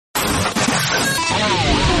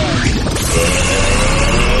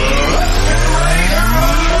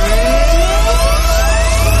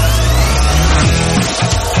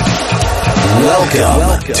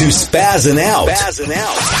Welcome to Spazzing Out,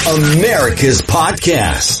 America's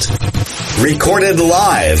podcast. Recorded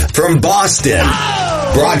live from Boston,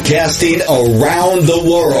 broadcasting around the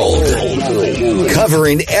world,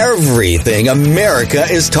 covering everything America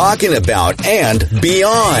is talking about and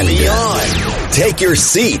beyond. Take your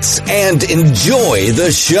seats and enjoy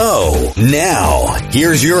the show. Now,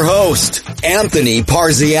 here's your host, Anthony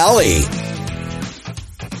Parziale.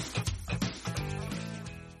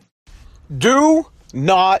 Do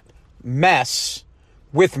not mess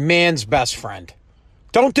with man's best friend.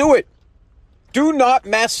 Don't do it. Do not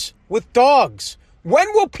mess with dogs. When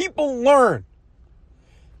will people learn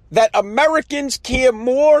that Americans care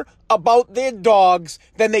more about their dogs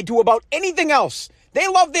than they do about anything else? They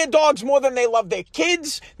love their dogs more than they love their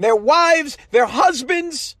kids, their wives, their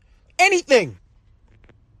husbands, anything.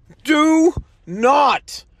 Do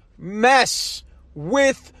not mess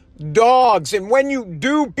with dogs. And when you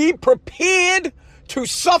do, be prepared to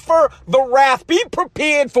suffer the wrath. Be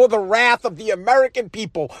prepared for the wrath of the American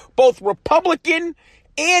people. Both Republican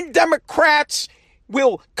and Democrats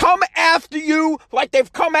will come after you like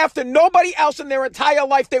they've come after nobody else in their entire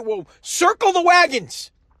life. They will circle the wagons.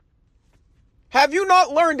 Have you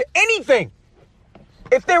not learned anything?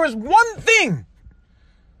 If there is one thing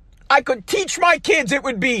I could teach my kids, it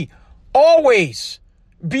would be always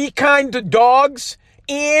be kind to dogs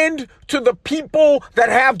and to the people that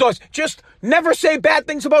have dogs. Just never say bad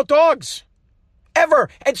things about dogs. Ever.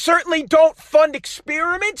 And certainly don't fund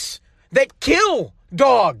experiments that kill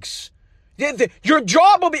dogs. Your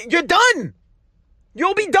job will be, you're done.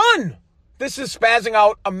 You'll be done. This is Spazzing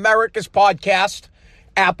Out, America's podcast.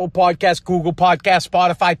 Apple Podcast, Google Podcast,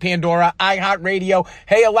 Spotify, Pandora, iHeartRadio.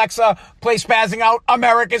 Hey, Alexa, play Spazzing Out,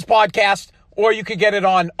 America's podcast. Or you could get it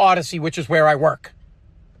on Odyssey, which is where I work.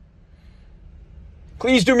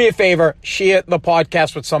 Please do me a favor, share the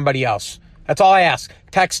podcast with somebody else. That's all I ask.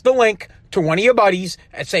 Text the link to one of your buddies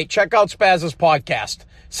and say, check out Spaz's podcast.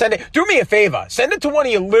 Send it. Do me a favor. Send it to one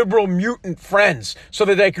of your liberal mutant friends so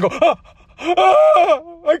that they can go,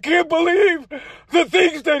 I can't believe the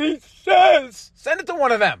things that he says. Send it to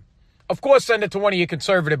one of them. Of course, send it to one of your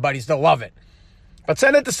conservative buddies. They'll love it. But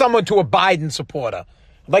send it to someone, to a Biden supporter.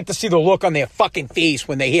 I'd like to see the look on their fucking face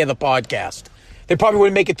when they hear the podcast. They probably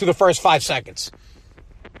wouldn't make it through the first 5 seconds.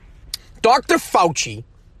 Dr. Fauci,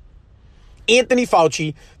 Anthony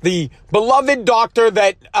Fauci, the beloved doctor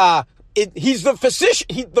that he's the physician,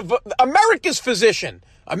 America's physician,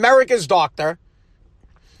 America's doctor,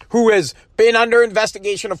 who has been under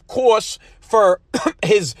investigation, of course, for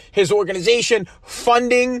his organization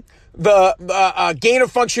funding the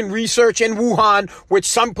gain-of-function research in Wuhan, which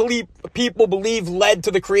some people believe led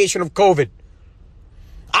to the creation of COVID.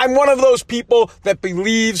 I'm one of those people that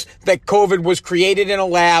believes that COVID was created in a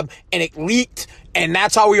lab and it leaked, and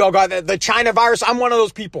that's how we all got the China virus. I'm one of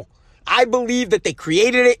those people. I believe that they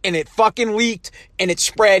created it and it fucking leaked and it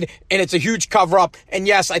spread and it's a huge cover-up. And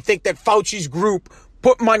yes, I think that Fauci's group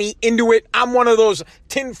put money into it. I'm one of those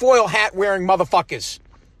tinfoil hat-wearing motherfuckers.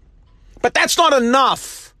 But that's not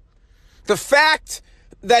enough. The fact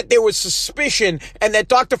that there was suspicion and that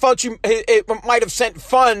Dr. Fauci might have sent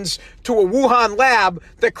funds to a Wuhan lab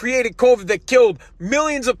that created COVID that killed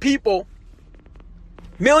millions of people.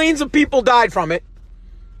 Millions of people died from it.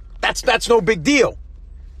 That's no big deal.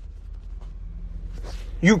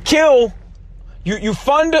 You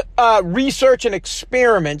fund research and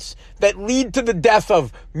experiments that lead to the death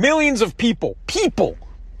of millions of people.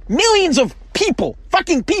 Millions of people.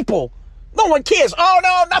 Fucking people. No one cares. Oh,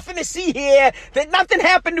 no, nothing to see here. That nothing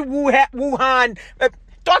happened to Wuhan.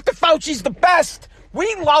 Dr. Fauci's the best.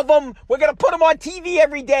 We love him. We're going to put him on TV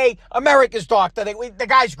every day. America's doctor. The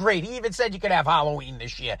guy's great. He even said you could have Halloween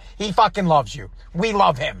this year. He fucking loves you. We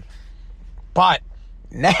love him. But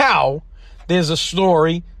now there's a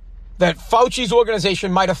story that Fauci's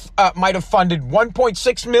organization might have funded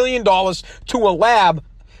 $1.6 million to a lab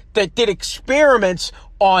that did experiments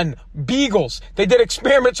on beagles. They did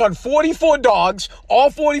experiments on 44 dogs.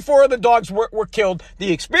 All 44 of the dogs were killed.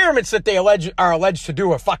 The experiments that they are alleged to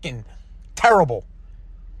do are fucking terrible.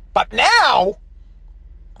 But now,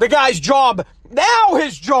 his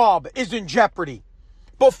job is in jeopardy.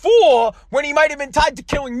 Before, when he might have been tied to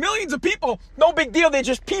killing millions of people, no big deal, they're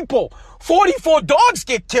just people. 44 dogs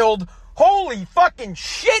get killed. Holy fucking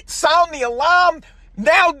shit, sound the alarm.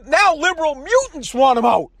 Now liberal mutants want him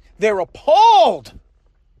out. They're appalled.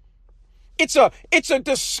 It's a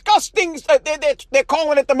disgusting, they're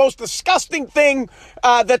calling it the most disgusting thing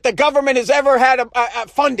that the government has ever had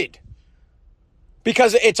funded.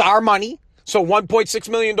 because it's our money. So $1.6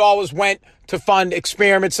 million went to fund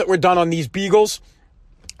experiments that were done on these beagles.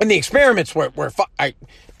 And the experiments were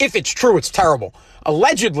if it's true, it's terrible.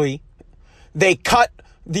 Allegedly, they cut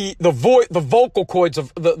the vocal cords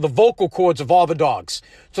of the vocal cords of all the dogs.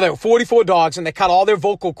 So there were 44 dogs, and they cut all their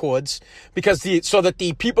vocal cords so that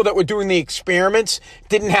the people that were doing the experiments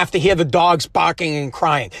didn't have to hear the dogs barking and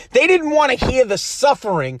crying. They didn't want to hear the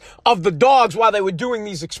suffering of the dogs while they were doing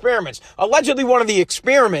these experiments. Allegedly, one of the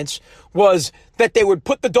experiments was that they would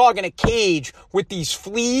put the dog in a cage with these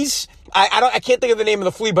fleas. I can't think of the name of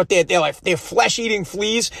the flea, but they're flesh-eating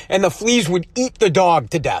fleas, and the fleas would eat the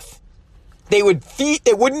dog to death. They wouldn't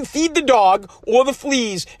feed the dog or the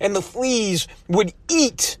fleas, and the fleas would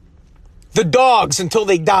eat the dogs until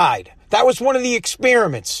they died. That was one of the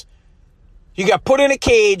experiments. You got put in a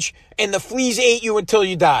cage, and the fleas ate you until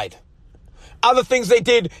you died. Other things they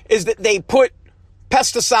did is that they put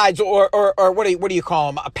pesticides or what do you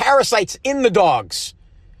call them? Parasites in the dogs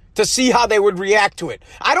to see how they would react to it.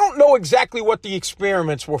 I don't know exactly what the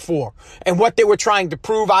experiments were for and what they were trying to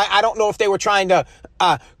prove. I don't know if they were trying to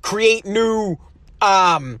create new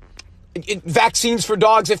vaccines for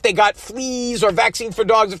dogs if they got fleas, or vaccines for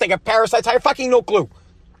dogs if they got parasites. I have fucking no clue.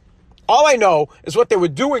 All I know is what they were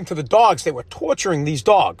doing to the dogs. They were torturing these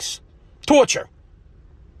dogs. Torture.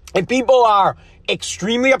 And people are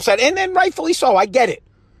extremely upset, and then rightfully so. I get it.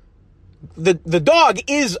 The dog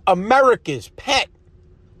is America's pet.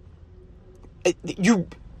 You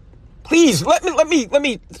please let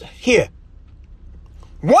me here.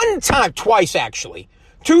 One time, twice actually.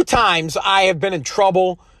 2 times I have been in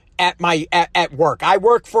trouble at work. I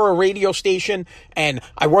work for a radio station, and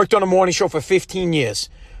I worked on a morning show for 15 years.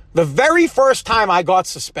 The very first time I got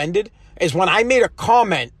suspended is when I made a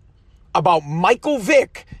comment about Michael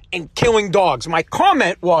Vick and killing dogs. My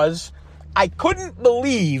comment was, I couldn't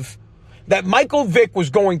believe that Michael Vick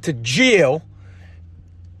was going to jail,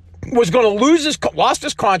 was going to lost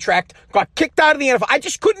his contract, got kicked out of the NFL. I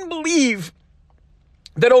just couldn't believe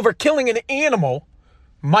that over killing an animal,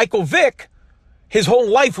 Michael Vick, his whole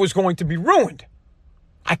life was going to be ruined.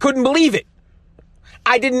 I couldn't believe it.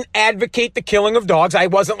 I didn't advocate the killing of dogs. I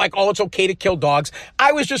wasn't like, oh, it's okay to kill dogs.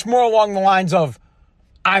 I was just more along the lines of,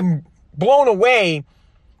 I'm blown away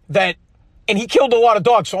that, and he killed a lot of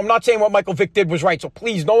dogs, so I'm not saying what Michael Vick did was right, so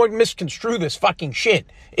please, no one misconstrue this fucking shit.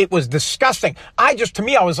 It was disgusting. To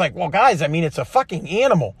me, I was like, well, guys, I mean, it's a fucking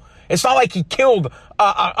animal. It's not like he killed,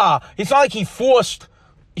 it's not like he forced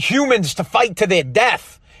humans to fight to their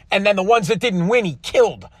death, and then the ones that didn't win, he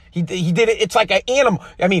killed. He did it. It's like an animal.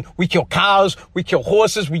 I mean, we kill cows, we kill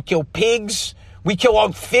horses, we kill pigs, we kill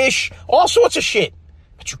all fish, all sorts of shit.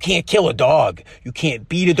 But you can't kill a dog. You can't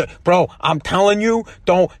beat a dog. Bro, I'm telling you,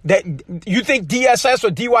 you think DSS or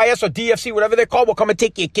DYS or DFC, whatever they're called, will come and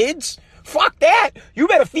take your kids? Fuck that. You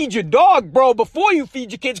better feed your dog, bro, before you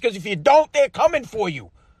feed your kids, because if you don't, they're coming for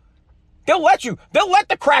you. They'll let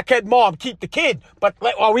the crackhead mom keep the kid, but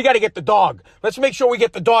we got to get the dog. Let's make sure we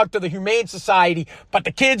get the dog to the Humane Society, but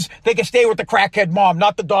the kids, they can stay with the crackhead mom,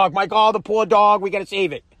 not the dog. The poor dog, we got to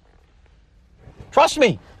save it. Trust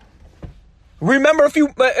me. Remember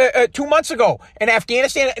 2 months ago in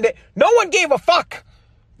Afghanistan, no one gave a fuck.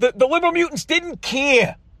 The liberal mutants didn't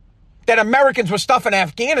care that Americans were stuffing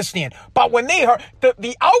Afghanistan. But when they heard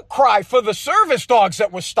the outcry for the service dogs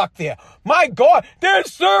that were stuck there, my God,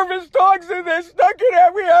 there's service dogs and they're stuck in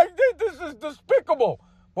Afghanistan. This is despicable.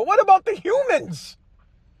 But what about the humans?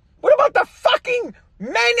 What about the fucking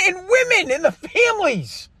men and women and the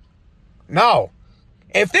families? No.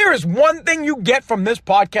 If there is one thing you get from this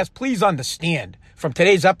podcast, please understand from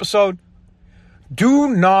today's episode, do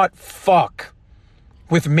not fuck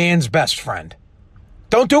with man's best friend.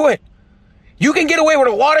 Don't do it. You can get away with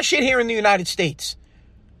a lot of shit here in the United States.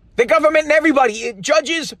 The government and everybody,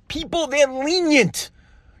 judges, people, they're lenient.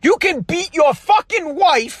 You can beat your fucking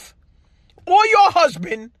wife or your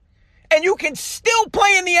husband and you can still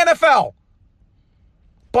play in the NFL.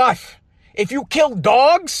 But if you kill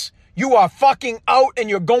dogs, you are fucking out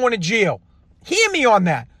and you're going to jail. Hear me on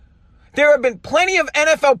that. There have been plenty of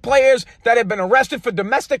NFL players that have been arrested for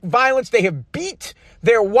domestic violence. They have beat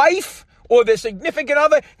their wife or their significant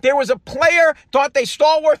other. There was a player, Dante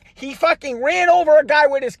Stallworth, he fucking ran over a guy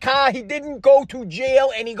with his car. He didn't go to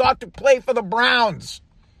jail and he got to play for the Browns.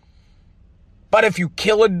 But if you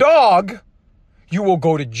kill a dog, you will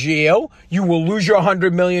go to jail. You will lose your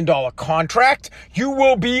 $100 million contract. You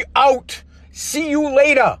will be out. See you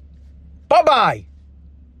later. Bye-bye.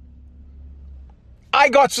 I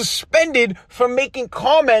got suspended for making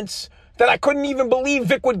comments that I couldn't even believe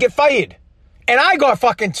Vic would get fired. And I got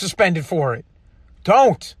fucking suspended for it.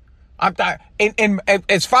 Don't.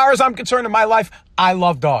 As far as I'm concerned in my life, I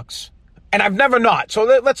love dogs. And I've never not. So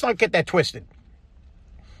let's not get that twisted.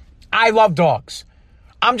 I love dogs.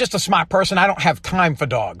 I'm just a smart person. I don't have time for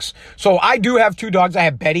dogs. So I do have 2 dogs. I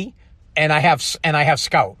have Betty and I have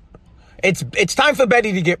Scout. It's time for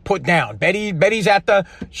Betty to get put down. Betty's at the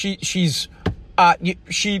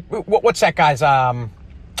what's that guy's the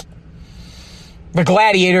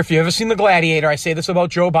Gladiator. If you've ever seen The Gladiator, I say this about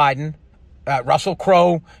Joe Biden. Russell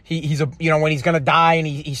Crowe, he's when he's going to die and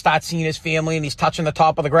he starts seeing his family and he's touching the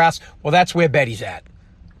top of the grass. Well, that's where Betty's at.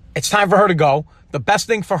 It's time for her to go. The best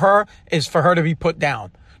thing for her is for her to be put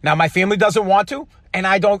down. Now, my family doesn't want to, and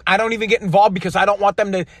I don't even get involved because I don't want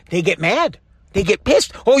them to, they get mad. They get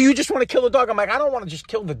pissed. Oh, you just want to kill the dog. I'm like, I don't want to just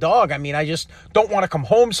kill the dog. I mean, I just don't want to come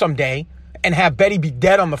home someday and have Betty be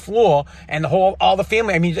dead on the floor and all the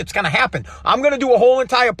family. I mean, it's going to happen. I'm going to do a whole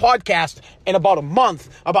entire podcast in about a month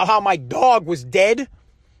about how my dog was dead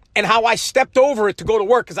and how I stepped over it to go to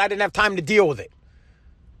work because I didn't have time to deal with it.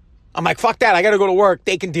 I'm like, fuck that. I got to go to work.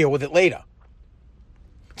 They can deal with it later.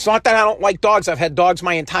 It's not that I don't like dogs. I've had dogs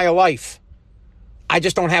my entire life. I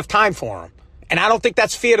just don't have time for them. And I don't think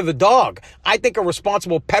that's fair to the dog. I think a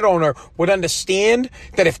responsible pet owner would understand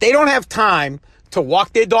that if they don't have time to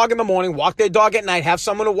walk their dog in the morning, walk their dog at night, have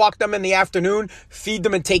someone to walk them in the afternoon, feed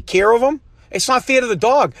them and take care of them, it's not fair to the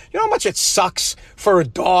dog. You know how much it sucks for a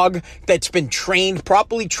dog that's been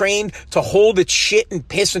properly trained to hold its shit and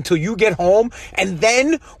piss until you get home, and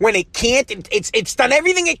then when it can't, it's done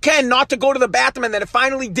everything it can not to go to the bathroom, and then it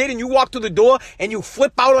finally did, and you walk through the door and you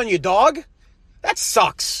flip out on your dog? That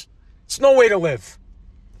sucks. It's no way to live.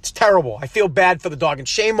 It's terrible. I feel bad for the dog, and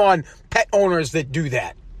shame on pet owners that do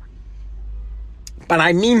that. But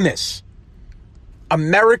I mean this.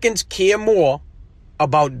 Americans care more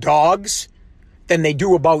about dogs than they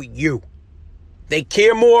do about you. They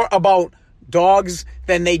care more about dogs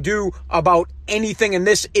than they do about anything, and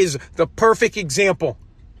this is the perfect example.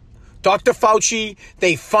 Dr. Fauci,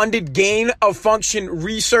 they funded gain-of-function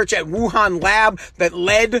research at Wuhan lab that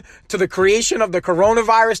led to the creation of the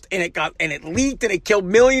coronavirus, and it leaked and it killed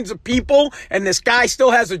millions of people, and this guy still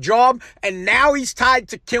has a job, and now he's tied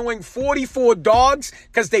to killing 44 dogs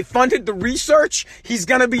because they funded the research. He's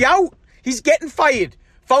going to be out. He's getting fired.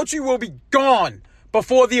 Fauci will be gone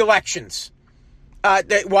before the elections.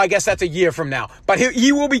 Well, I guess that's a year from now, but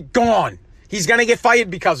he will be gone. He's going to get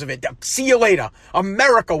fired because of it. See you later.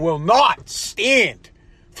 America will not stand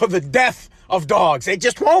for the death of dogs. They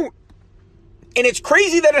just won't. And it's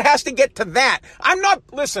crazy that it has to get to that. I'm not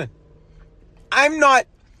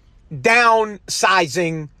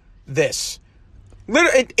downsizing this.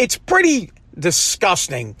 It's pretty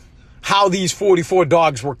disgusting how these 44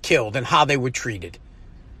 dogs were killed and how they were treated.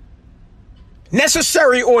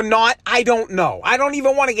 Necessary or not, I don't know. I don't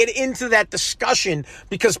even want to get into that discussion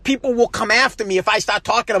because people will come after me if I start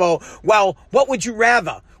talking about, well, what would you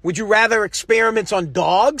rather? Would you rather experiments on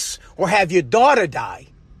dogs or have your daughter die?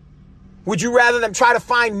 Would you rather them try to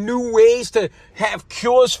find new ways to have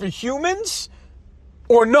cures for humans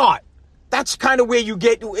or not? That's kind of where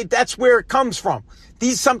that's where it comes from.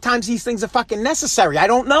 Sometimes these things are fucking necessary. I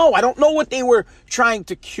don't know. I don't know what they were trying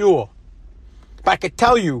to cure. But I could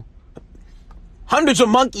tell you, hundreds of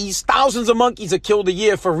monkeys, thousands of monkeys are killed a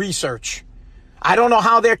year for research. I don't know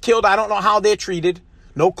how they're killed. I don't know how they're treated.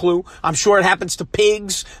 No clue. I'm sure it happens to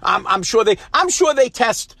pigs. I'm sure they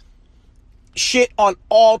test shit on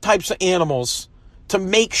all types of animals to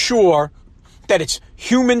make sure that it's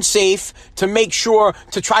human safe, to make sure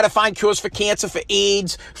to try to find cures for cancer, for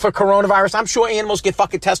AIDS, for coronavirus. I'm sure animals get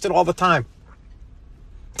fucking tested all the time.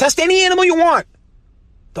 Test any animal you want.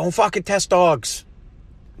 Don't fucking test dogs.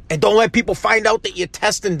 And don't let people find out that you're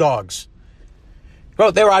testing dogs.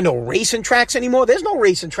 Well, there are no racing tracks anymore. There's no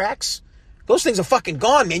racing tracks. Those things are fucking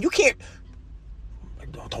gone, man. You can't.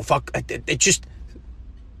 Don't fuck. It just.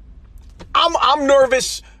 I'm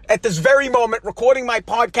nervous at this very moment recording my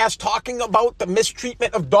podcast talking about the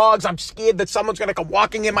mistreatment of dogs. I'm scared that someone's going to come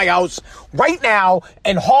walking in my house right now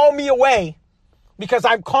and haul me away because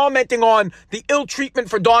I'm commenting on the ill treatment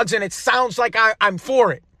for dogs and it sounds like I'm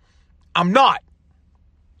for it. I'm not.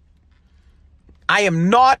 I am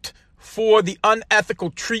not for the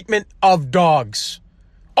unethical treatment of dogs.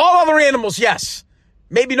 All other animals, yes.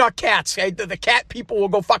 Maybe not cats. The cat people will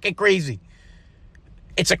go fucking crazy.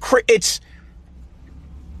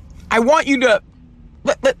 I want you to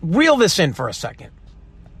let reel this in for a second.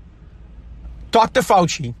 Dr.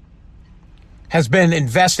 Fauci has been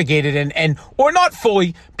investigated and or not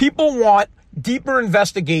fully. People want deeper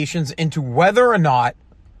investigations into whether or not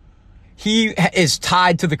he is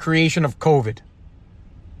tied to the creation of COVID.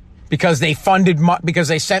 Because they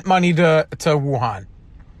sent money to Wuhan.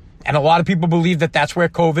 And a lot of people believe that that's where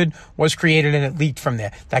COVID was created and it leaked from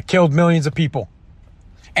there. That killed millions of people.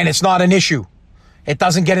 And it's not an issue. It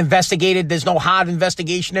doesn't get investigated. There's no hard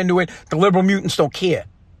investigation into it. The liberal mutants don't care.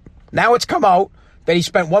 Now it's come out that he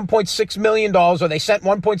spent $1.6 million, or they sent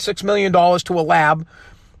 $1.6 million to a lab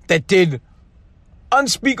that did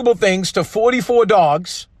unspeakable things to 44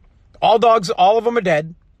 dogs. All of them are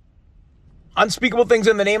dead. Unspeakable things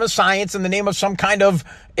in the name of science, in the name of some kind of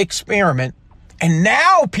experiment. And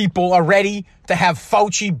now people are ready to have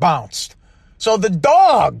Fauci bounced. So the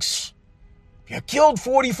dogs, you killed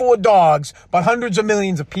 44 dogs, but hundreds of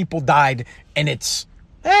millions of people died. And it's,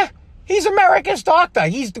 he's America's doctor.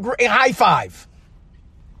 He's the great, high five.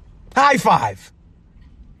 High five.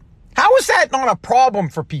 How is that not a problem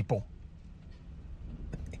for people?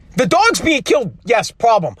 The dogs being killed, yes,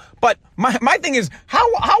 problem. But my thing is, how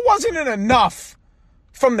wasn't it enough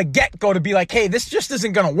from the get-go to be like, hey, this just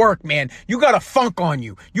isn't going to work, man. You got a funk on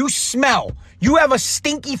you. You smell. You have a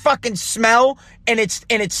stinky fucking smell, and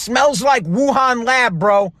it smells like Wuhan lab,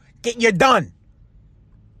 bro. You're done.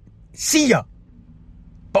 See ya.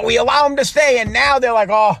 But we allow them to stay, and now they're like,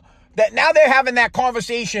 now they're having that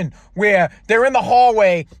conversation where they're in the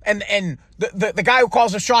hallway, and the guy who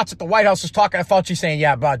calls the shots at the White House is talking to Fauci saying,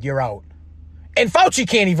 yeah, bud, you're out. And Fauci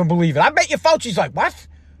can't even believe it. I bet you Fauci's like, what?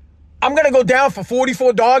 I'm going to go down for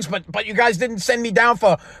 44 dogs, but you guys didn't send me down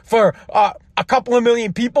for a couple of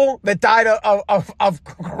million people that died of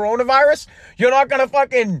coronavirus? You're not going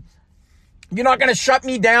to shut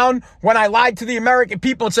me down when I lied to the American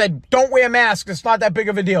people and said, don't wear masks. It's not that big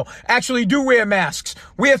of a deal. Actually, do wear masks.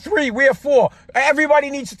 Wear 3, wear 4. Everybody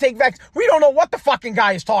needs to take vaccines. We don't know what the fucking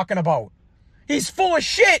guy is talking about. He's full of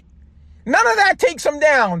shit. None of that takes him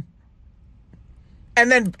down.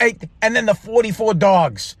 And then the 44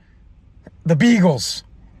 dogs. The beagles.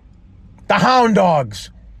 The hound dogs.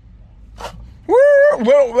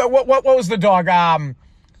 What was the dog?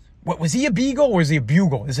 What was he, a beagle or is he a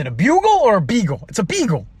bugle? Is it a bugle or a beagle? It's a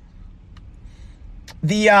beagle.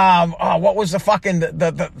 The what was the fucking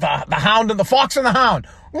the hound and the fox and the hound?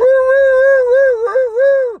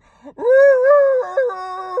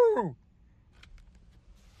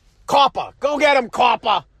 Copper, go get him,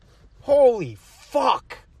 Copper. Holy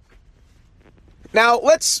fuck. Now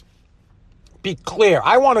let's be clear.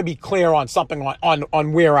 I want to be clear on something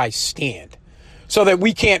on where I stand, so that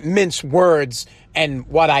we can't mince words and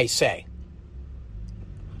what I say.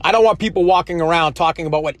 I don't want people walking around talking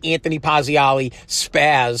about what Anthony Pazziali,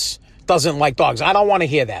 Spaz, doesn't like dogs. I don't want to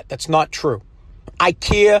hear that. That's not true. I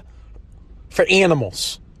care for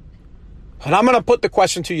animals. And I'm going to put the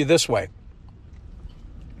question to you this way.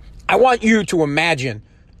 I want you to imagine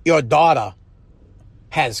your daughter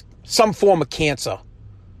has some form of cancer.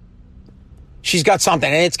 She's got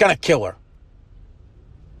something and it's going to kill her.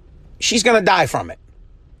 She's going to die from it.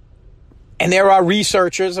 And there are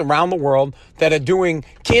researchers around the world that are doing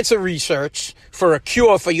cancer research for a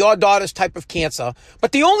cure for your daughter's type of cancer.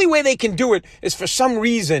 But the only way they can do it is for some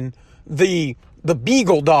reason the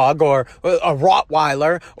beagle dog or a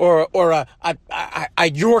Rottweiler or a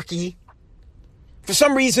Yorkie, for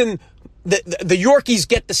some reason the Yorkies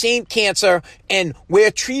get the same cancer, and we're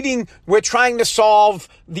trying to solve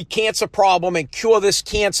the cancer problem and cure this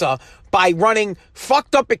cancer by running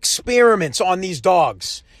fucked up experiments on these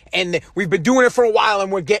dogs. And we've been doing it for a while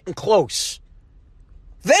and we're getting close.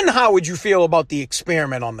 Then how would you feel about the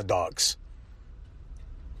experiment on the dogs?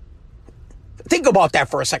 Think about that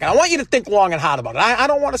for a second. I want you to think long and hard about it. I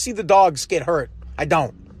don't want to see the dogs get hurt. I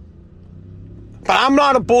don't. But I'm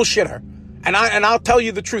not a bullshitter. And I'll tell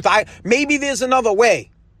you the truth. Maybe there's another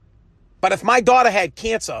way. But if my daughter had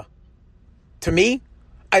cancer, to me,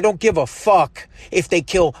 I don't give a fuck if they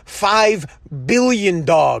kill 5 billion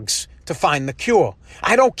dogs to find the cure.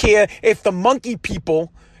 I don't care if the monkey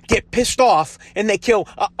people get pissed off and they kill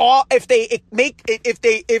all. If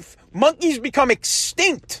monkeys become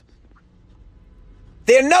extinct,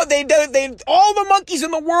 all the monkeys in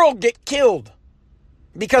the world get killed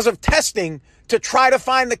because of testing to try to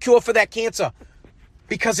find the cure for that cancer.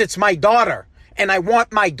 Because it's my daughter, and I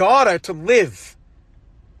want my daughter to live.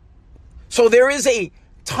 So there is a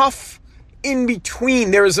tough in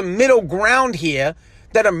between. There is a middle ground here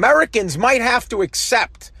that Americans might have to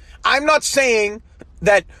accept. I'm not saying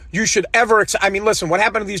that you should ever accept. I mean, listen, what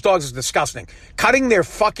happened to these dogs is disgusting. Cutting their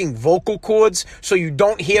fucking vocal cords so you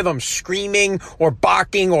don't hear them screaming or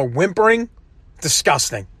barking or whimpering,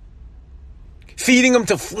 disgusting. Feeding them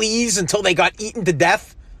to fleas until they got eaten to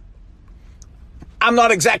death. I'm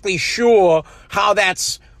not exactly sure how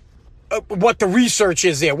that's what the research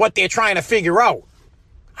is there, what they're trying to figure out.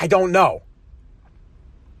 I don't know.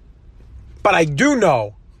 But I do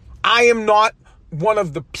know I am not one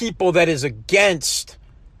of the people that is against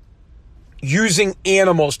using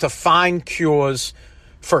animals to find cures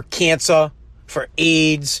for cancer, for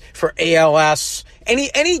AIDS, for ALS,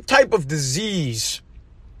 any type of disease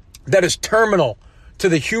that is terminal to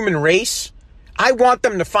the human race. I want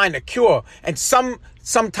them to find a cure. And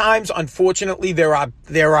sometimes, unfortunately, there are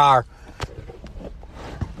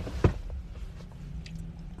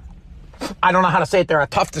I don't know how to say it. There are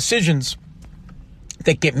tough decisions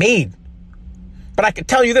that get made. But I can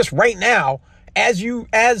tell you this right now, and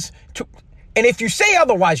if you say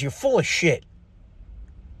otherwise, you're full of shit.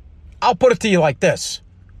 I'll put it to you like this.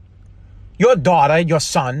 Your daughter, your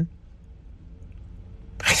son,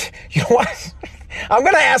 you know what? I'm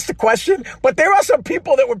going to ask the question, but there are some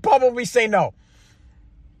people that would probably say no.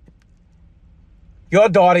 Your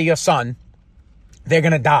daughter, your son, they're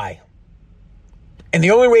going to die. And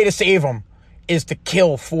the only way to save them is to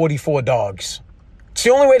kill 44 dogs. It's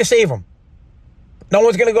the only way to save them. No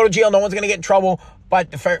one's going to go to jail. No one's going to get in trouble.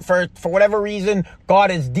 But for whatever reason,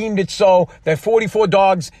 God has deemed it so that 44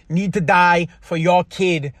 dogs need to die for your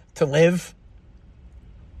kid to live.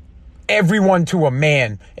 Everyone to a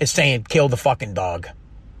man is saying, kill the fucking dog.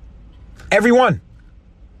 Everyone.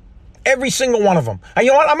 Every single one of them. And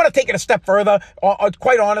you know what? I'm going to take it a step further.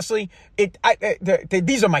 Quite honestly,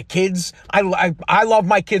 these are my kids. I love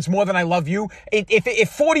my kids more than I love you. If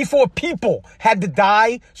 44 people had to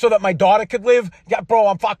die so that my daughter could live, yeah, bro,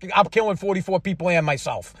 I'm killing 44 people and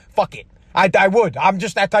myself. Fuck it. I would. I'm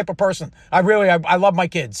just that type of person. I love my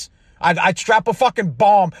kids. I'd strap a fucking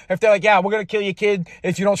bomb. If they're like, yeah, we're going to kill your kid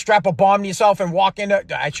if you don't strap a bomb to yourself and walk into...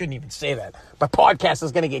 I shouldn't even say that. My podcast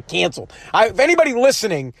is going to get canceled. If anybody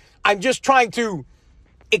listening, I'm just trying to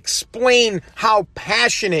explain how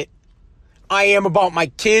passionate I am about my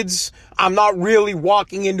kids. I'm not really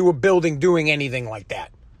walking into a building doing anything like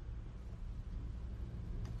that.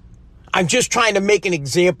 I'm just trying to make an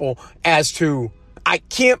example as to... I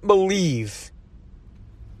can't believe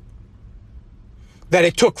that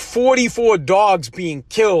it took 44 dogs being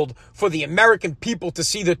killed for the American people to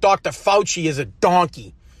see that Dr. Fauci is a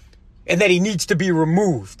donkey and that he needs to be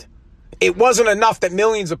removed. It wasn't enough that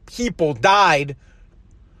millions of people died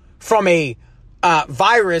from a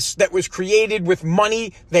virus that was created with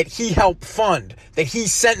money that he helped fund, that he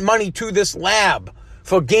sent money to this lab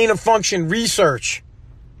for gain-of-function research.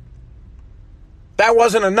 That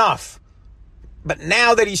wasn't enough. But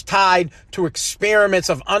now that he's tied to experiments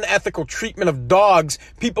of unethical treatment of dogs,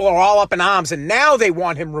 people are all up in arms, and now they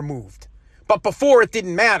want him removed. But before, it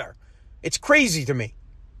didn't matter. It's crazy to me.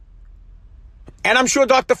 And I'm sure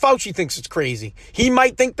Dr. Fauci thinks it's crazy. He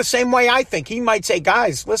might think the same way I think. He might say,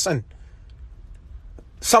 guys, listen,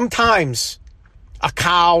 sometimes a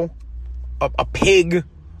cow, a pig,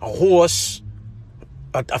 a horse,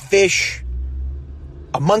 a fish,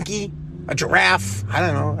 a monkey, a giraffe, I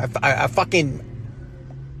don't know,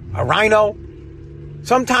 a rhino.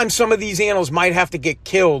 Sometimes some of these animals might have to get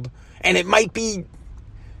killed, and it might be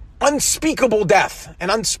an unspeakable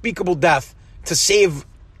death to save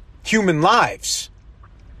human lives.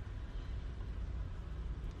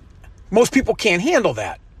 Most people can't handle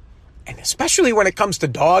that. And especially when it comes to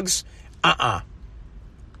dogs,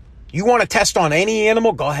 You want to test on any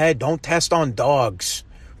animal? Go ahead. Don't test on dogs.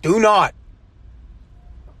 Do not.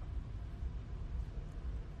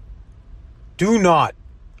 Do not.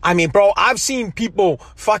 I mean, bro, I've seen people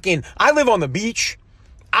I live on the beach.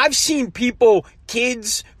 I've seen people,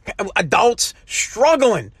 kids, adults,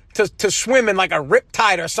 struggling to swim in like a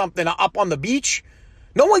riptide or something up on the beach.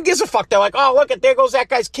 No one gives a fuck. They're like, oh, look, there goes that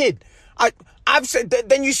guy's kid. I've said,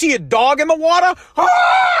 then you see a dog in the water.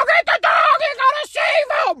 Oh, get the dog. You gotta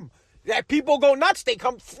save him. That people go nuts. They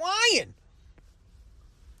come flying.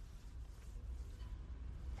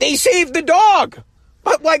 They saved the dog.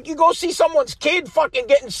 But like you go see someone's kid fucking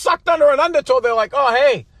getting sucked under an undertow, they're like, oh,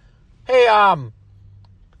 hey,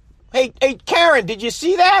 Karen, did you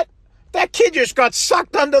see that? That kid just got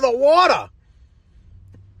sucked under the water.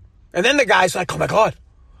 And then the guy's like, oh my God,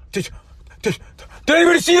 did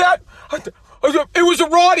anybody see that? It was a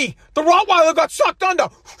Rottie. The Rottweiler got sucked under.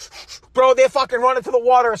 Bro, they're fucking running to the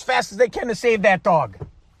water as fast as they can to save that dog.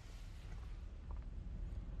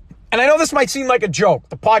 And I know this might seem like a joke.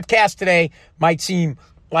 The podcast today might seem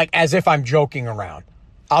like as if I'm joking around.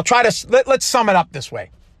 I'll try to, let's sum it up this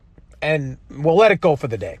way. And we'll let it go for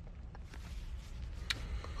the day.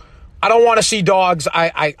 I don't want to see dogs.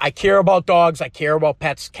 I care about dogs. I care about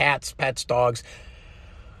pets, cats, pets, dogs.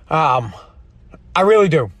 I really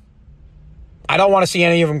do. I don't want to see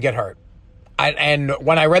any of them get hurt. And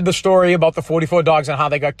when I read the story about the 44 dogs and how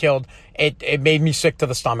they got killed, it made me sick to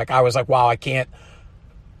the stomach. I was like, wow, I can't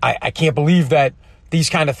believe that these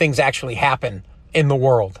kind of things actually happen in the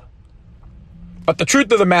world. But the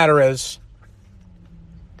truth of the matter is,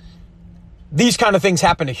 these kind of things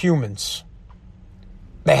happen to humans.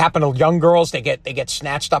 They happen to young girls. They get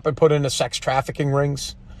snatched up and put into sex trafficking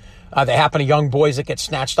rings. They happen to young boys that get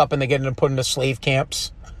snatched up and they get put into slave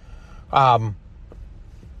camps.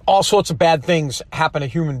 All sorts of bad things happen to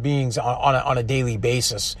human beings on a daily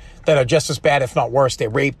basis that are just as bad, if not worse. They're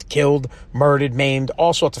raped, killed, murdered, maimed,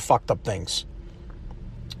 all sorts of fucked up things.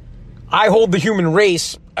 I hold the human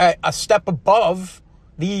race a step above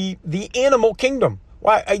the animal kingdom.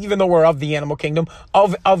 Well, even though we're of the animal kingdom,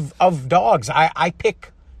 of dogs. I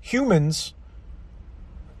pick humans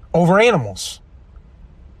over animals.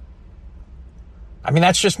 I mean,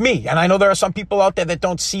 that's just me. And I know there are some people out there that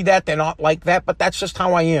don't see that. They're not like that, but that's just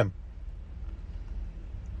how I am.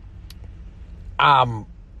 I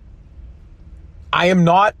am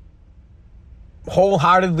not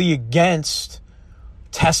wholeheartedly against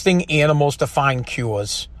testing animals to find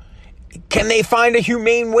cures. Can they find a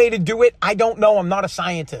humane way to do it? I don't know. I'm not a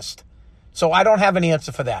scientist. So I don't have an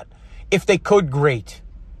answer for that. If they could, great.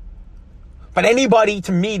 But anybody,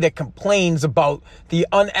 to me, that complains about the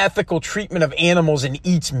unethical treatment of animals and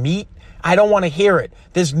eats meat, I don't want to hear it.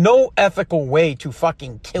 There's no ethical way to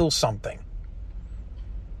fucking kill something.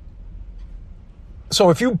 So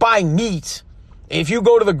if you buy meat, if you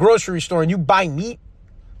go to the grocery store and you buy meat,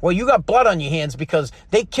 well, you got blood on your hands because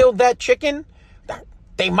they killed that chicken.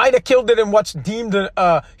 They might have killed it in what's deemed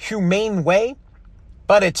a humane way,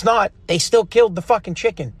 but it's not. They still killed the fucking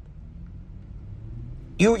chicken.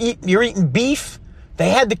 You're eating beef.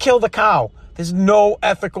 They had to kill the cow. There's no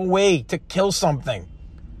ethical way to kill something.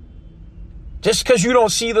 Just because you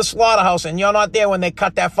don't see the slaughterhouse and you're not there when they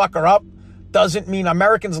cut that fucker up doesn't mean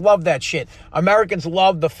Americans love that shit. Americans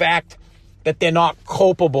love the fact that they're not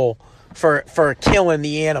culpable for killing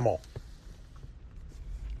the animal.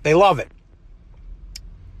 They love it.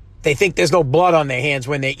 They think there's no blood on their hands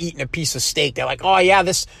when they're eating a piece of steak. They're like, oh yeah,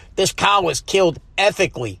 this cow was killed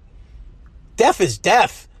ethically. Death is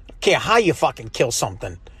death. I don't care how you fucking kill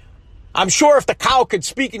something. I'm sure if the cow could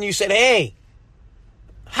speak and you said, hey,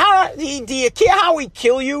 do you care how we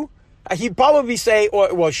kill you? He'd probably say,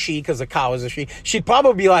 or she, because the cow is a she, she'd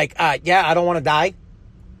probably be like, yeah, I don't want to die.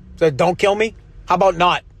 So don't kill me. How about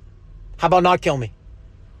not? How about not kill me?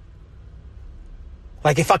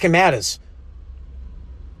 Like it fucking matters.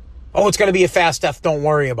 Oh, it's going to be a fast death. Don't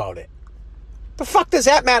worry about it. The fuck does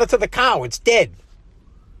that matter to the cow? It's dead.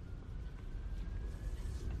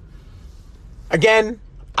 Again,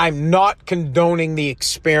 I'm not condoning the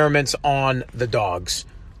experiments on the dogs.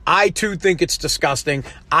 I too think it's disgusting.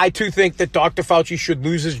 I too think that Dr. Fauci should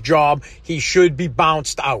lose his job. He should be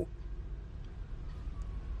bounced out.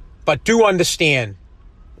 But do understand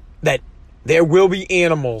that there will be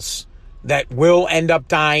animals that will end up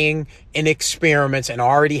dying in experiments and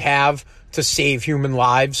already have to save human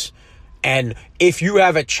lives. And if you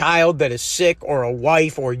have a child that is sick or a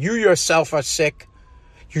wife or you yourself are sick,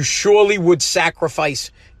 you surely would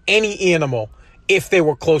sacrifice any animal if they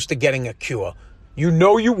were close to getting a cure. You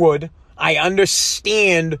know you would. I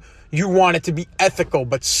understand you want it to be ethical,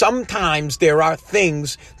 but sometimes there are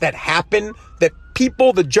things that happen that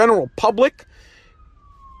people, the general public,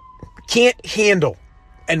 can't handle.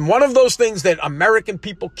 And one of those things that American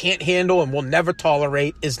people can't handle and will never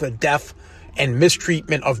tolerate is the death and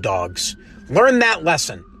mistreatment of dogs. Learn that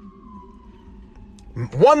lesson.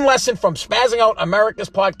 One lesson from Spazzing Out America's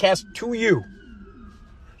podcast to you.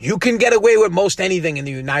 You can get away with most anything in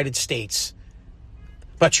the United States,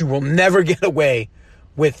 but you will never get away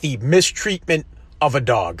with the mistreatment of a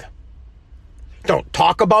dog. Don't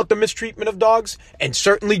talk about the mistreatment of dogs, and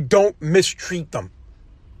certainly don't mistreat them.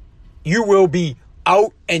 You will be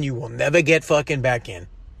out and you will never get fucking back in.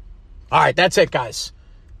 All right, that's it, guys.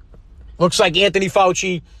 Looks like Anthony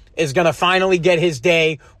Fauci is going to finally get his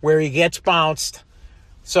day where he gets bounced.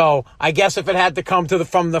 So I guess if it had to come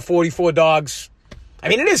from the 44 dogs, I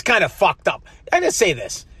mean, it is kind of fucked up. I just say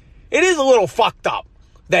this. It is a little fucked up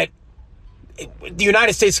that the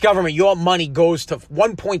United States government, your money goes to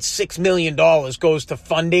 $1.6 million goes to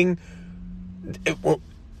funding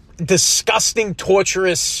disgusting,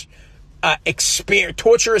 torturous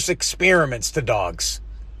experiments to dogs.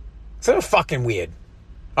 It's so fucking weird.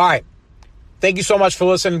 All right. Thank you so much for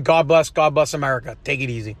listening. God bless. God bless America. Take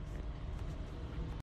it easy.